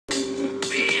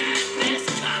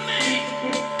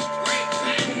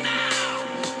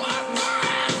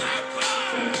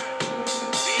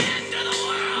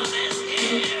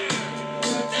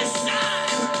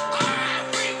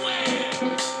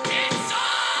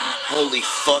Holy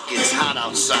fuck, it's hot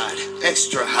outside.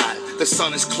 Extra hot. The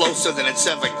sun is closer than it's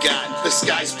ever got. The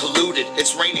sky's polluted,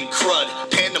 it's raining crud.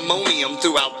 Pandemonium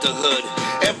throughout the hood.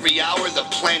 Every hour the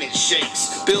planet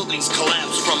shakes. Buildings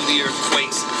collapse from the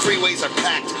earthquakes. Freeways are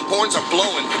packed, horns are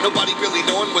blowing. Nobody really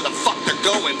knowing where the fuck they're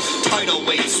going. Tidal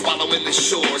waves swallowing the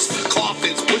shores.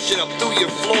 Coffins pushing up through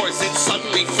your floors. It's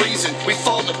suddenly freezing, we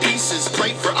fall to pieces.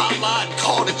 Pray for Allah and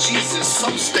call to Jesus.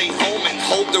 Some stay home and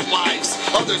hold their wives.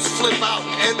 Others flip out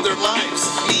and end their lives.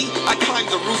 Me, I climb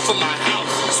the roof of my house,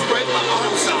 spread my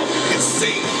arms out and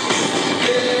sing.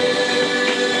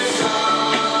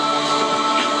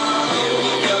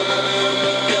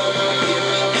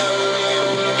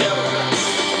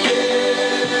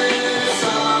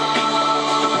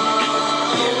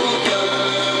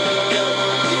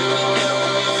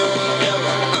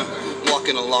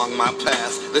 Walking along my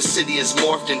path, the city is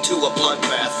morphed into a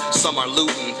bloodbath. Some are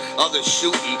looting, others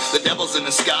shooting. The devil's in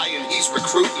the sky and he's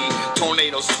recruiting.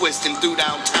 Tornadoes twisting through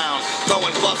downtown,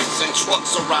 throwing buses and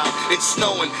trucks around. It's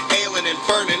snowing, hailing and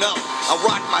burning up. I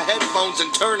rock my headphones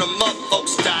and turn them up.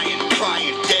 Folks dying,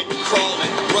 crying, dead and crawling.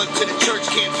 Run to the church,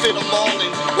 can't fit them all in.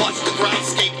 Watch the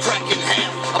groundscape crack in half.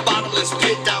 A bottomless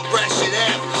pit down Gratiot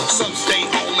Ave. Some stay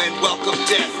home and welcome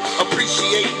death,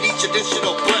 appreciating each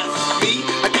additional breath. Me,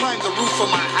 I climb the roof of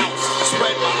my house,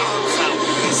 spread my arms out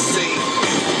and sing.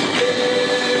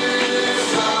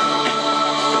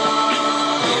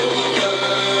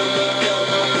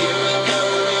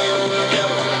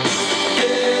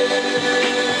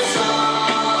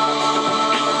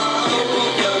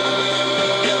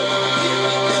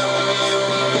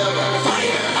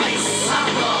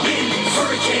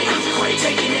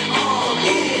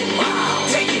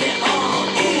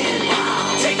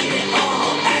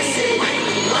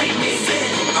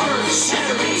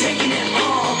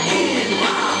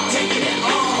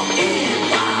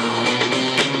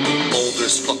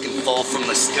 Fall from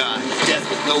the sky, death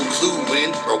with no clue when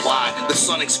or why. The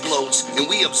sun explodes and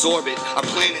we absorb it. Our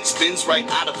planet spins right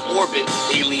out of orbit.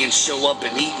 Aliens show up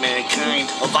and eat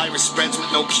mankind. A virus spreads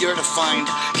with no cure to find.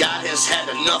 God has had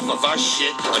enough of our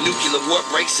shit. A nuclear war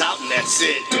breaks out and that's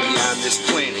it. Beyond this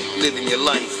planet, living your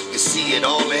life, you see it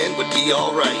all end would be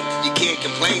alright. You can't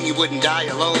complain, you wouldn't die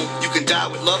alone. You can die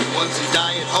with loved ones and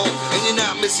die at home. And you're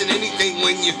not missing anything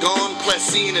when you're gone. Plus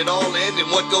seeing it all end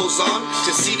and what goes on.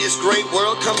 To see this great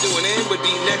world come to an end would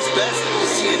be next best to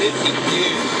seeing it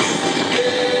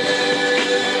begin.